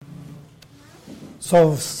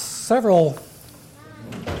So several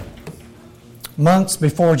months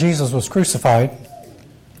before Jesus was crucified,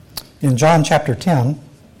 in John chapter 10,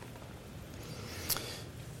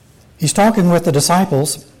 he's talking with the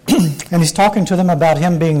disciples, and he's talking to them about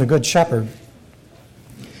him being the good shepherd.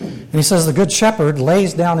 And he says the good shepherd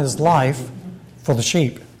lays down his life for the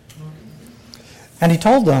sheep. And he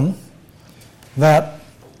told them that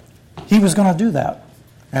he was going to do that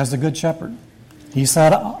as the good shepherd. He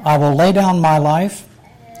said, I will lay down my life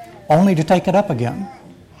only to take it up again.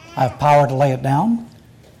 I have power to lay it down,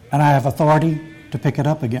 and I have authority to pick it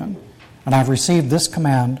up again. And I've received this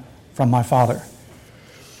command from my Father.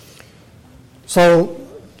 So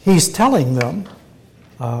he's telling them,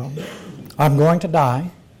 I'm going to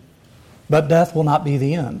die, but death will not be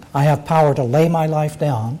the end. I have power to lay my life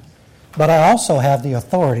down, but I also have the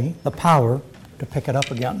authority, the power, to pick it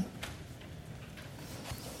up again.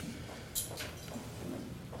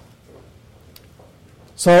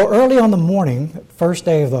 So early on the morning, first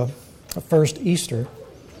day of the first Easter,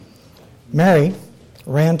 Mary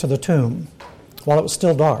ran to the tomb while it was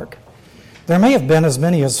still dark. There may have been as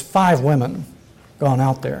many as 5 women gone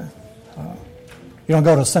out there. You don't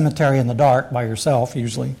go to a cemetery in the dark by yourself,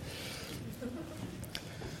 usually.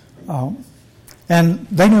 And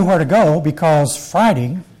they knew where to go because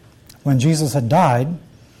Friday, when Jesus had died,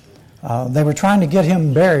 they were trying to get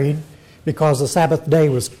him buried because the Sabbath day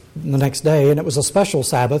was the next day, and it was a special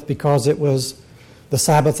Sabbath because it was the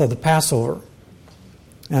Sabbath of the Passover.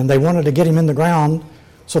 And they wanted to get him in the ground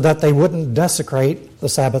so that they wouldn't desecrate the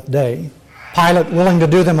Sabbath day. Pilate, willing to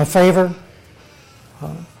do them a favor,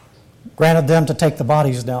 granted them to take the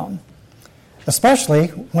bodies down. Especially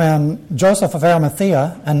when Joseph of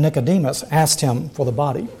Arimathea and Nicodemus asked him for the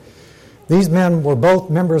body. These men were both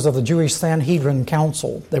members of the Jewish Sanhedrin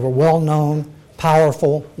Council. They were well-known,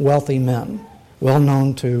 powerful, wealthy men,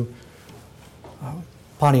 well-known to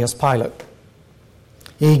Pontius Pilate.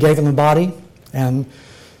 He gave them the body, and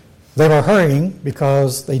they were hurrying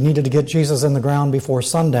because they needed to get Jesus in the ground before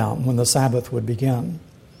sundown when the Sabbath would begin.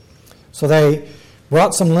 So they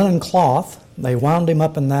brought some linen cloth. They wound him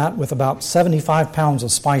up in that with about 75 pounds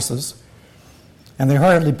of spices, and they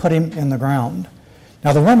hurriedly put him in the ground.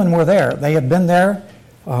 Now the women were there. They had been there.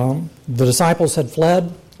 The disciples had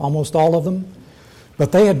fled, almost all of them,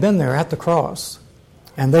 but they had been there at the cross,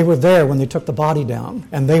 and they were there when they took the body down,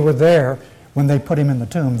 and they were there when they put him in the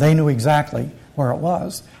tomb. They knew exactly where it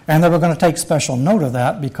was, and they were going to take special note of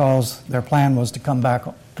that because their plan was to come back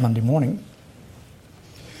Monday morning.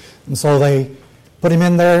 And so they put him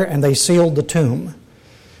in there, and they sealed the tomb.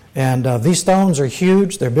 And these stones are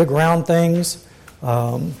huge. They're big round things,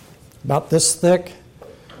 about this thick.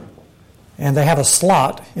 And they have a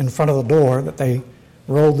slot in front of the door that they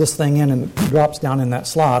roll this thing in, and it drops down in that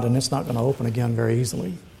slot, and it's not going to open again very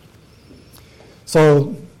easily.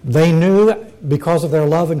 So they knew, because of their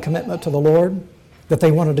love and commitment to the Lord, that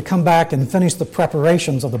they wanted to come back and finish the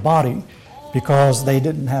preparations of the body because they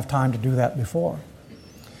didn't have time to do that before.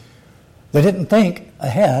 They didn't think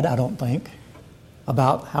ahead, I don't think,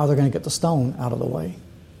 about how they're going to get the stone out of the way.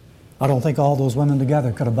 I don't think all those women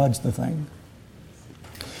together could have budged the thing.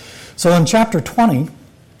 So in chapter 20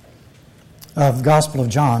 of the Gospel of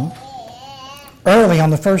John, early on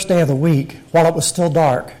the first day of the week, while it was still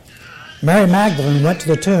dark, Mary Magdalene went to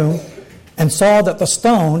the tomb and saw that the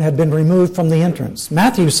stone had been removed from the entrance.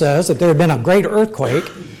 Matthew says that there had been a great earthquake,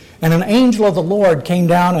 and an angel of the Lord came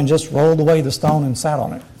down and just rolled away the stone and sat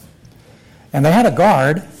on it. And they had a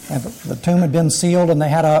guard, and the tomb had been sealed, and they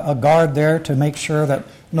had a guard there to make sure that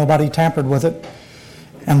nobody tampered with it.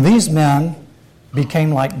 And these men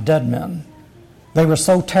became like dead men. They were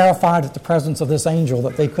so terrified at the presence of this angel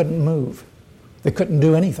that they couldn't move. They couldn't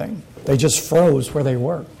do anything. They just froze where they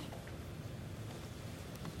were.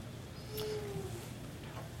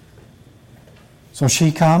 So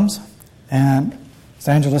she comes, and as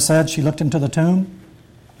Angela said, she looked into the tomb,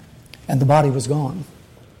 and the body was gone.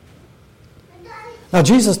 Now,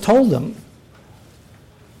 Jesus told them,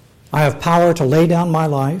 I have power to lay down my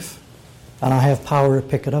life, and I have power to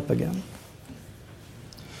pick it up again.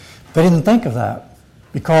 They didn't think of that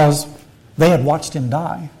because they had watched him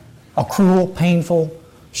die. A cruel, painful,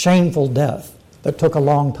 shameful death that took a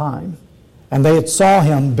long time. And they had saw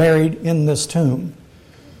him buried in this tomb.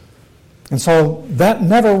 And so that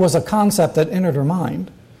never was a concept that entered her mind.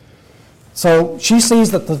 So she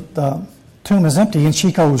sees that the tomb is empty, and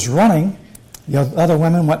she goes running. The other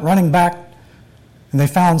women went running back, and they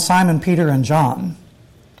found Simon, Peter, and John.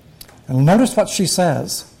 And notice what she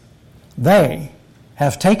says. They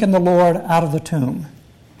have taken the Lord out of the tomb,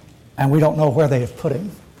 and we don't know where they have put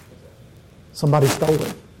him. Somebody stole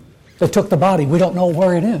it. They took the body. We don't know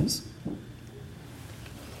where it is.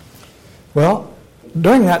 Well,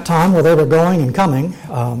 during that time where they were going and coming,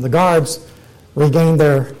 the guards regained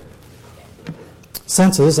their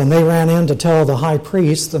senses, and they ran in to tell the high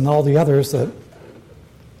priest and all the others that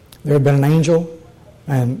there had been an angel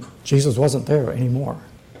and Jesus wasn't there anymore.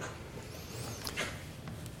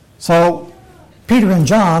 So Peter and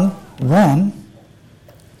John run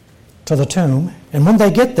to the tomb, and when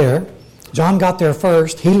they get there, John got there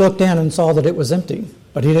first. He looked in and saw that it was empty,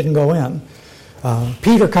 but he didn't go in.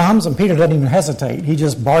 Peter comes, and Peter doesn't even hesitate. He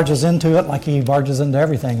just barges into it like he barges into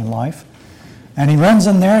everything in life. And he runs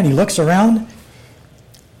in there and he looks around.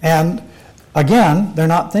 And again, they're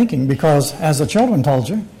not thinking, because as the children told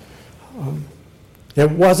you, it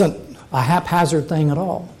wasn't a haphazard thing at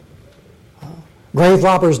all. Grave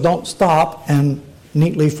robbers don't stop and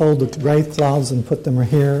neatly fold the grave cloths and put them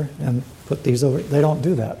here and put these over. They don't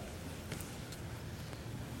do that.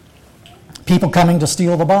 People coming to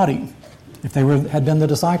steal the body, if they had been the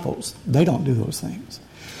disciples, they don't do those things.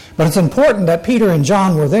 But it's important that Peter and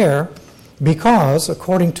John were there because,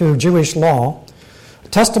 according to Jewish law,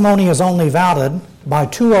 testimony is only valid by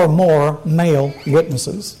 2 or more male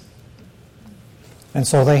witnesses. And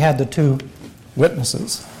so they had the 2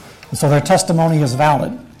 witnesses. And so their testimony is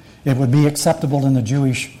valid. It would be acceptable in the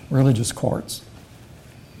Jewish religious courts.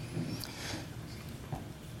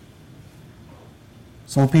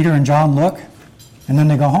 So Peter and John look, and then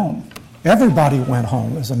they go home. Everybody went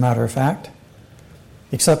home, as a matter of fact,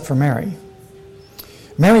 except for Mary.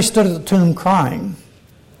 Mary stood at the tomb crying,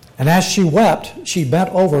 and as she wept, she bent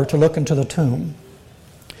over to look into the tomb.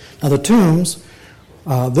 Now the tombs,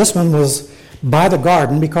 this one was by the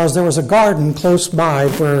garden, because there was a garden close by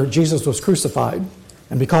where Jesus was crucified.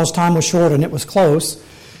 And because time was short and it was close,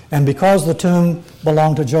 and because the tomb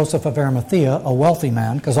belonged to Joseph of Arimathea, a wealthy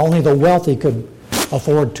man, because only the wealthy could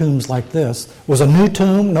afford tombs like this, it was a new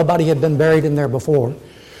tomb. Nobody had been buried in there before.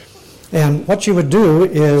 And what you would do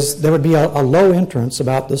is there would be a low entrance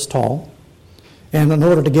about this tall. And in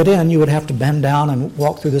order to get in, you would have to bend down and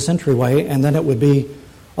walk through this entryway, and then it would be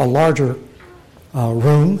a larger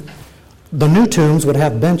room. The new tombs would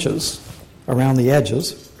have benches around the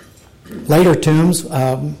edges. Later tombs,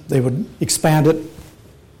 they would expand it,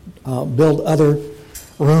 build other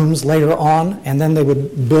rooms later on, and then they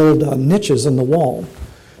would build niches in the wall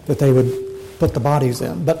that they would put the bodies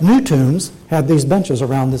in. But new tombs had these benches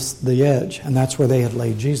around the edge, and that's where they had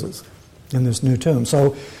laid Jesus, in this new tomb.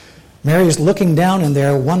 So Mary is looking down in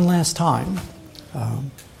there one last time,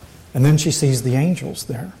 and then she sees the angels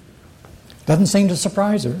there. Doesn't seem to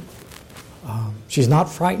surprise her. She's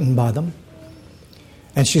not frightened by them,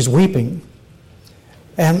 and she's weeping.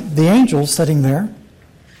 And the angels sitting there,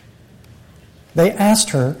 they asked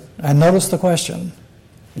her, and notice the question,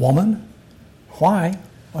 "Woman, why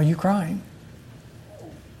are you crying?"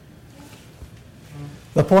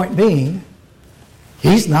 The point being,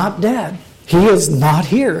 he's not dead. He is not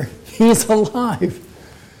here. He's alive.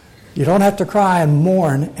 You don't have to cry and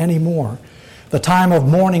mourn anymore. The time of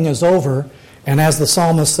mourning is over, and as the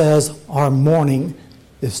psalmist says, our mourning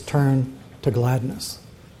is turned to gladness.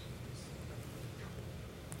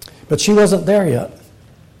 But she wasn't there yet.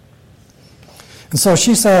 And so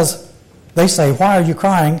she says, they say, "Why are you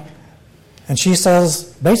crying?" And she says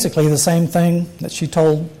basically the same thing that she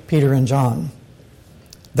told Peter and John.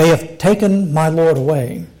 "They have taken my Lord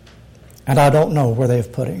away, and I don't know where they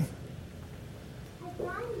have put him."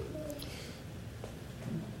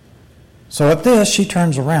 So at this, she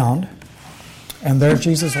turns around, and there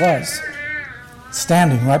Jesus was,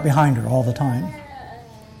 standing right behind her all the time.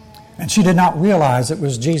 And she did not realize it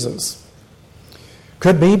was Jesus.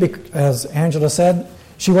 Could be, as Angela said,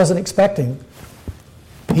 she wasn't expecting.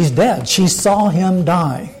 He's dead. She saw him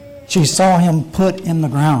die. She saw him put in the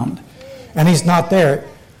ground, and he's not there.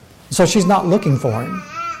 So she's not looking for him.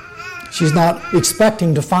 She's not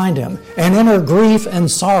expecting to find him. And in her grief and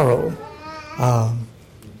sorrow,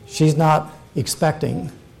 she's not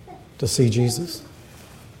expecting to see Jesus.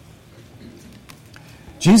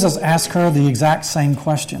 Jesus asked her the exact same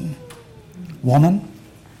question. "Woman,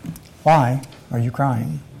 why are you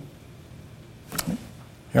crying?"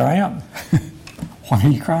 Here I am. Why are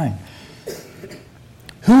you crying?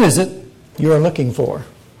 Who is it you're looking for?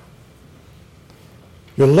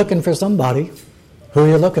 You're looking for somebody. Who are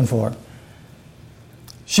you looking for?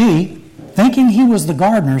 She, thinking he was the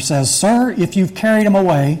gardener, says, "Sir, if you've carried him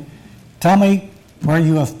away, tell me where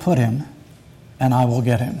you have put him, and I will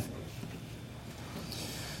get him."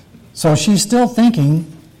 So she's still thinking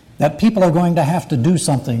that people are going to have to do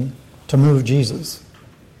something to move Jesus.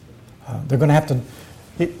 They're going to have to,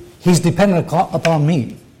 he's dependent upon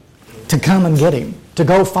me to come and get him, to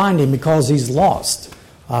go find him because he's lost.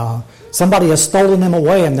 Somebody has stolen him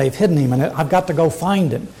away and they've hidden him, and I've got to go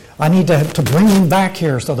find him. I need to bring him back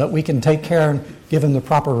here so that we can take care and give him the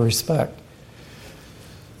proper respect.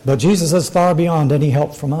 But Jesus is far beyond any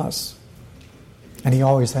help from us, and he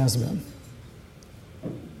always has been.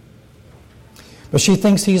 But she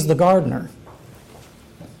thinks he's the gardener.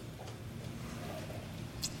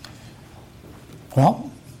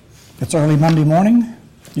 Well, it's early Monday morning.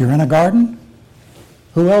 You're in a garden.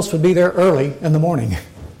 Who else would be there early in the morning?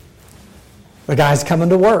 The guy's coming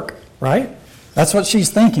to work, right? That's what she's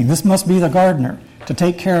thinking. This must be the gardener to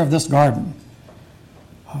take care of this garden.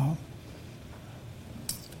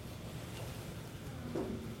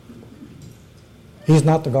 He's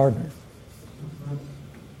not the gardener.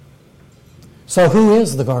 So who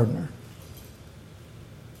is the gardener?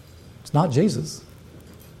 It's not Jesus.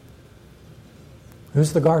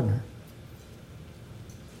 Who's the gardener?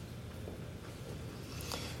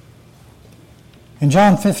 In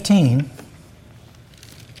John 15,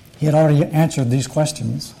 he had already answered these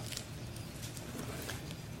questions.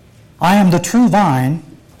 I am the true vine,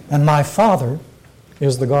 and my Father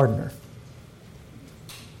is the gardener.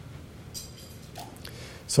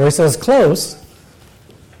 So he says, close,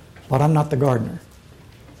 but I'm not the gardener.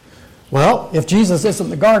 Well, if Jesus isn't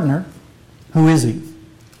the gardener, who is he?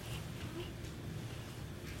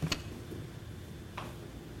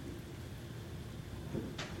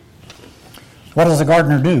 What does a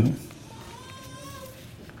gardener do?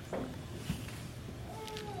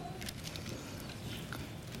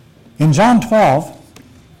 In John 12,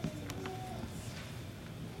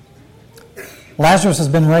 Lazarus has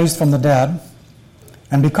been raised from the dead,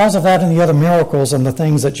 and because of that and the other miracles and the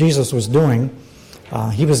things that Jesus was doing,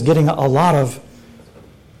 he was getting a lot of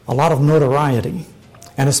notoriety,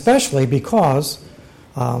 and especially because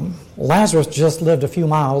Lazarus just lived a few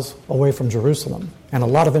miles away from Jerusalem, and a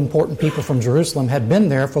lot of important people from Jerusalem had been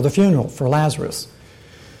there for the funeral for Lazarus.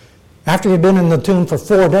 After he had been in the tomb for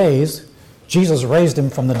 4 days, Jesus raised him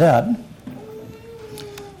from the dead.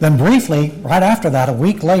 Then briefly, right after that, a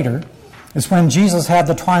week later, is when Jesus had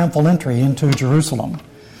the triumphal entry into Jerusalem.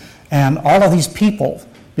 And all of these people,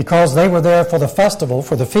 because they were there for the festival,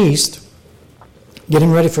 for the feast,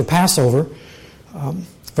 getting ready for Passover,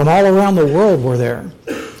 from all around the world were there.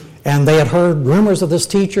 And they had heard rumors of this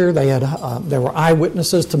teacher. There were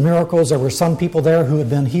eyewitnesses to miracles. There were some people there who had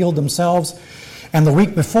been healed themselves. And the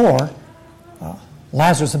week before,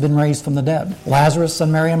 Lazarus had been raised from the dead. Lazarus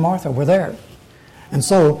and Mary and Martha were there. And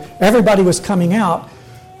so everybody was coming out,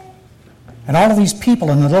 and all of these people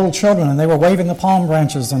and the little children, and they were waving the palm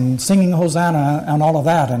branches and singing Hosanna and all of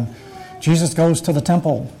that. And Jesus goes to the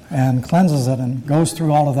temple and cleanses it and goes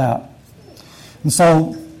through all of that. And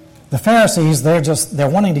so the Pharisees, they're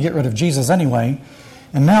wanting to get rid of Jesus anyway.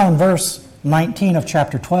 And now in verse 19 of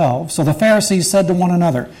chapter 12, so the Pharisees said to one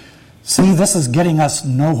another, see, this is getting us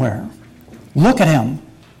nowhere. Look at him.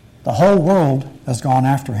 The whole world has gone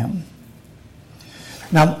after him.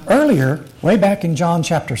 Now, earlier, way back in John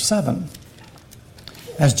chapter 7,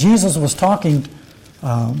 as Jesus was talking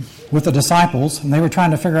with the disciples, and they were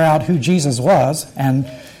trying to figure out who Jesus was, and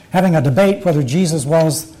having a debate whether Jesus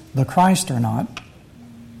was the Christ or not,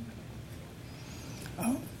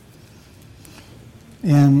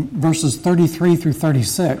 in verses 33 through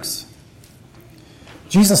 36,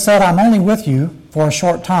 Jesus said, I'm only with you for a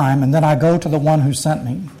short time, and then I go to the one who sent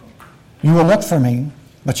me. You will look for me,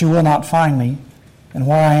 but you will not find me, and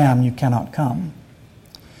where I am you cannot come.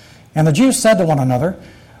 And the Jews said to one another,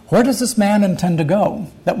 where does this man intend to go,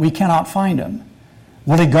 that we cannot find him?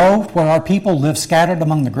 Will he go where our people live scattered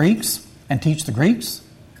among the Greeks, and teach the Greeks?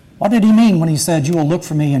 What did he mean when he said, you will look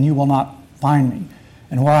for me, and you will not find me,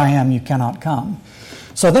 and where I am you cannot come?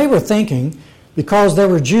 So they were thinking, because there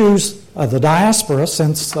were Jews of the diaspora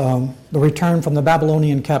since the return from the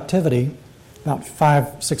Babylonian captivity, about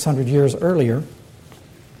 500-600 years earlier,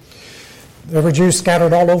 there were Jews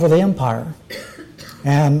scattered all over the empire.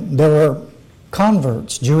 And there were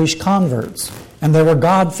converts, Jewish converts. And there were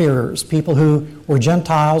God-fearers, people who were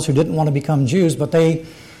Gentiles who didn't want to become Jews, but they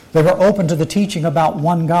were open to the teaching about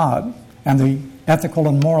one God and the ethical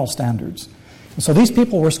and moral standards. And so these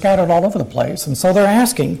people were scattered all over the place. And so they're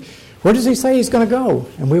asking, where does he say he's going to go?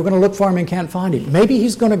 And we were going to look for him and can't find him. Maybe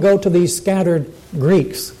he's going to go to these scattered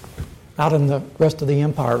Greeks out in the rest of the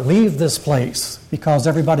empire. Leave this place, because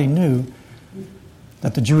everybody knew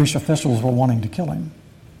that the Jewish officials were wanting to kill him.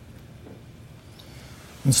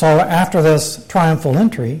 And so after this triumphal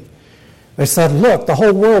entry, they said, look, the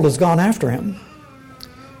whole world has gone after him.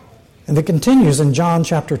 And it continues in John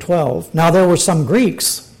chapter 12. Now there were some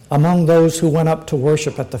Greeks among those who went up to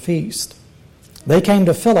worship at the feast. They came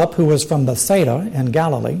to Philip, who was from Bethsaida in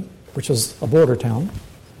Galilee, which is a border town.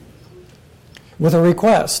 with a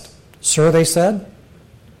request. Sir, they said,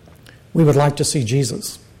 we would like to see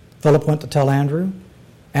Jesus. Philip went to tell Andrew.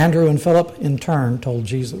 Andrew and Philip, in turn, told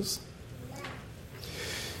Jesus.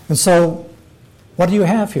 And so, what do you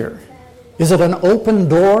have here? Is it an open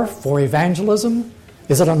door for evangelism?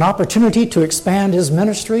 Is it an opportunity to expand his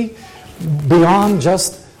ministry beyond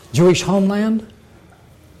just Jewish homeland?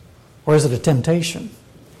 Or is it a temptation,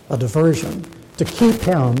 a diversion, to keep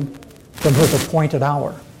him from his appointed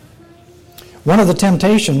hour? One of the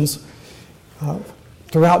temptations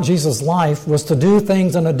throughout Jesus' life was to do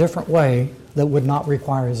things in a different way that would not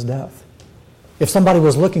require his death. If somebody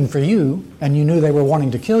was looking for you and you knew they were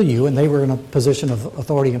wanting to kill you and they were in a position of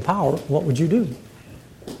authority and power, what would you do?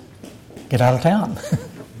 Get out of town.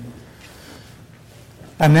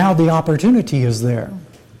 And now the opportunity is there.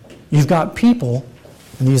 You've got people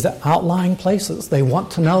in these outlying places. They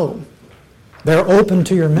want to know. They're open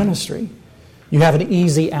to your ministry. You have an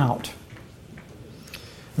easy out.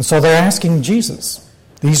 And so they're asking Jesus.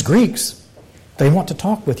 These Greeks, they want to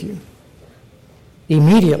talk with you.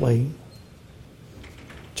 Immediately,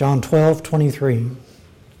 John 12:23,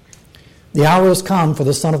 the hour has come for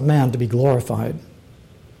the Son of Man to be glorified.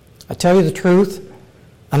 I tell you the truth,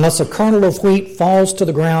 unless a kernel of wheat falls to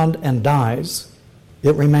the ground and dies,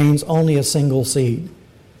 it remains only a single seed.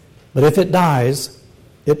 But if it dies,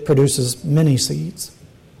 it produces many seeds.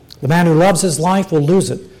 The man who loves his life will lose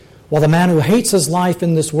it, while the man who hates his life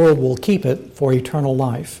in this world will keep it for eternal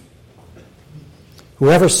life.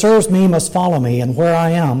 Whoever serves me must follow me, and where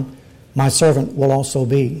I am, my servant will also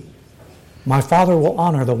be. My Father will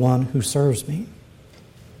honor the one who serves me.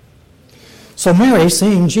 So Mary,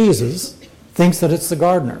 seeing Jesus, thinks that it's the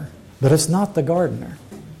gardener, but it's not the gardener.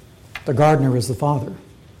 The gardener is the Father.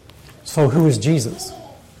 So who is Jesus?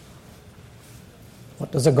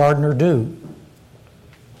 What does a gardener do?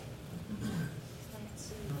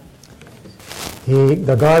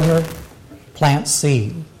 The gardener plants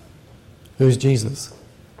seed. Who's Jesus?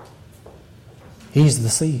 He's the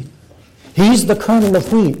seed. He's the kernel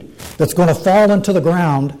of wheat that's going to fall into the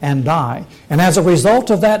ground and die. And as a result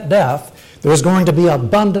of that death, there's going to be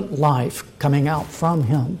abundant life coming out from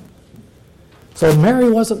him. So Mary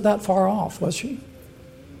wasn't that far off, was she?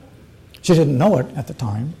 She didn't know it at the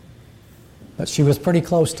time, but she was pretty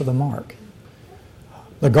close to the mark.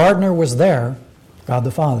 The gardener was there, God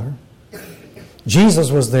the Father. Jesus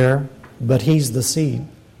was there, but he's the seed.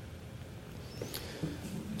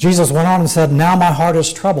 Jesus went on and said, now my heart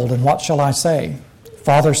is troubled, and what shall I say?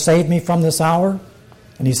 Father, save me from this hour?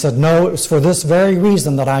 And he said, no, it was for this very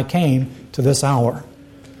reason that I came to this hour.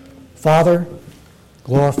 Father,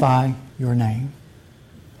 glorify your name.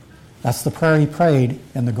 That's the prayer he prayed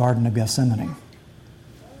in the Garden of Gethsemane.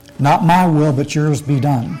 Not my will, but yours be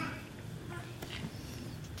done.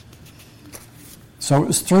 So it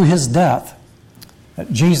was through his death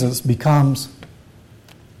that Jesus becomes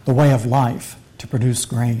the way of life to produce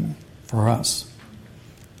grain for us.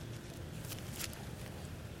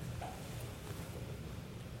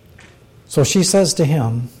 So she says to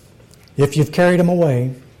him, if you've carried him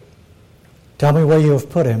away, tell me where you have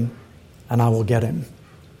put him, and I will get him.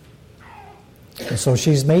 And so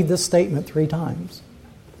she's made this statement 3 times.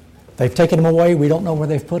 They've taken him away, we don't know where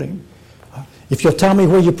they've put him. If you'll tell me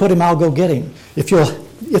where you put him, I'll go get him. If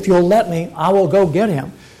you'll let me, I will go get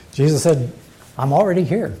him. Jesus said, I'm already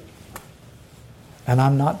here, and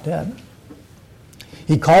I'm not dead.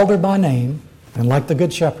 He called her by name, and like the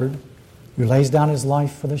good shepherd who lays down his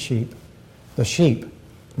life for the sheep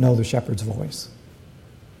know the shepherd's voice.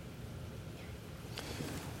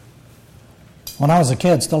 When I was a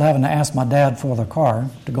kid, still having to ask my dad for the car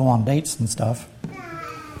to go on dates and stuff,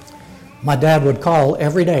 my dad would call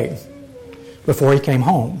every day before he came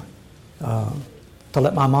home to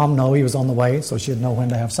let my mom know he was on the way so she'd know when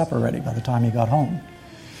to have supper ready by the time he got home.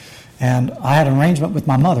 And I had an arrangement with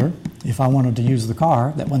my mother, if I wanted to use the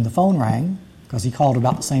car, that when the phone rang, because he called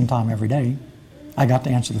about the same time every day, I got to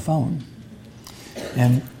answer the phone.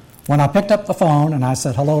 And when I picked up the phone and I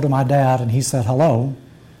said hello to my dad and he said hello,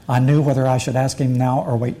 I knew whether I should ask him now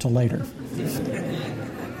or wait till later.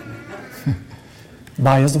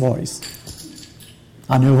 By his voice.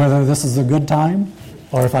 I knew whether this is a good time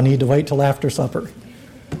or if I need to wait till after supper.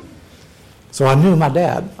 So I knew my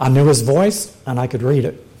dad. I knew his voice and I could read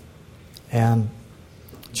it. And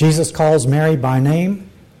Jesus calls Mary by name,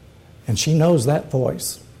 and she knows that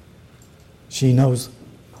voice. She knows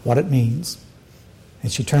what it means.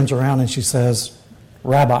 And she turns around and she says,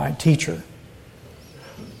 Rabbi, teacher.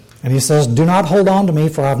 And he says, do not hold on to me,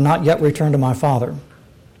 for I have not yet returned to my Father.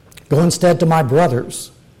 Go instead to my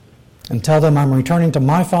brothers and tell them I'm returning to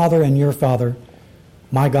my Father and your Father,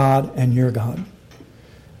 my God and your God.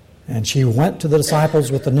 And And she went to the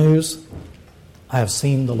disciples with the news, I have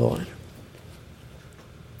seen the Lord.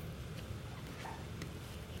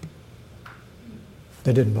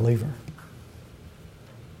 They didn't believe her.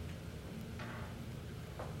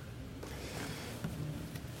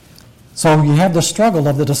 So you have the struggle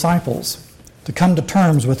of the disciples to come to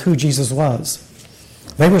terms with who Jesus was.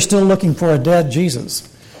 They were still looking for a dead Jesus,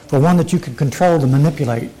 for one that you could control and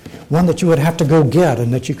manipulate, one that you would have to go get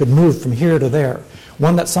and that you could move from here to there,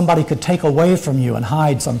 one that somebody could take away from you and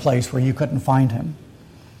hide someplace where you couldn't find him.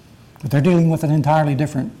 But they're dealing with an entirely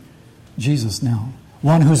different Jesus now,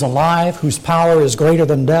 one who's alive, whose power is greater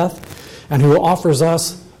than death, and who offers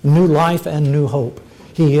us new life and new hope.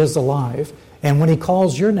 He is alive. And when he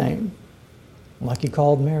calls your name, like he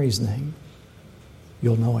called Mary's name,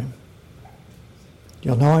 you'll know him.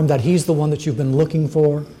 You'll know him, that he's the one that you've been looking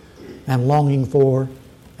for and longing for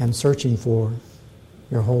and searching for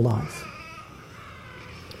your whole life.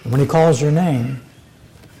 And when he calls your name,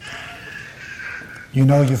 you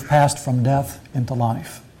know you've passed from death into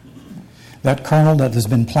life. That kernel that has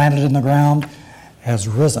been planted in the ground has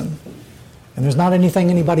risen. And there's not anything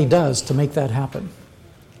anybody does to make that happen.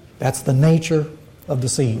 That's the nature of the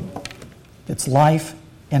seed. It's life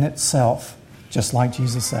in itself, just like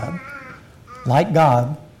Jesus said. Like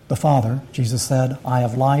God, the Father, Jesus said, I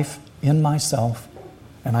have life in myself,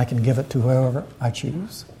 and I can give it to whoever I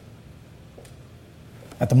choose.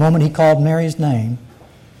 At the moment he called Mary's name,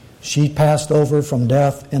 she passed over from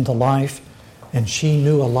death into life, and she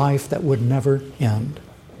knew a life that would never end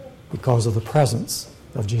because of the presence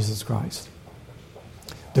of Jesus Christ.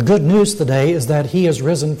 The good news today is that he is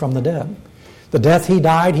risen from the dead. The death he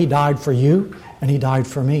died for you, and he died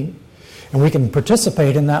for me. And we can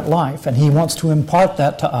participate in that life, and he wants to impart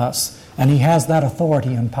that to us, and he has that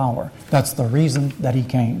authority and power. That's the reason that he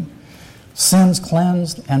came. Sins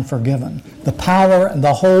cleansed and forgiven. The power and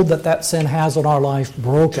the hold that sin has on our life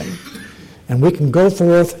broken. And we can go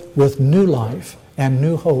forth with new life and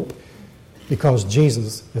new hope because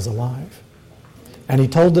Jesus is alive. And he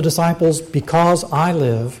told the disciples, because I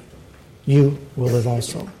live, you will live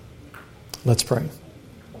also. Let's pray.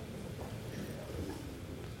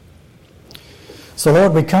 So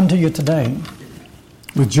Lord, we come to you today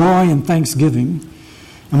with joy and thanksgiving,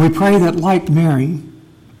 and we pray that like Mary,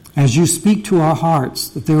 as you speak to our hearts,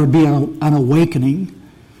 that there would be an awakening,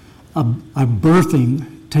 a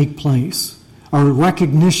birthing take place, a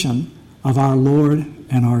recognition of our Lord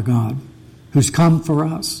and our God, who's come for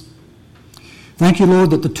us. Thank you, Lord,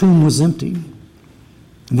 that the tomb was empty,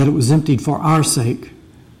 and that it was emptied for our sake,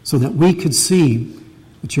 so that we could see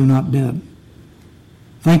that you're not dead.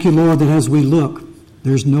 Thank you, Lord, that as we look,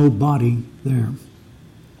 there's no body there.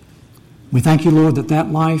 We thank you, Lord,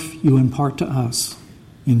 that life you impart to us.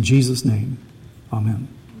 In Jesus' name, amen.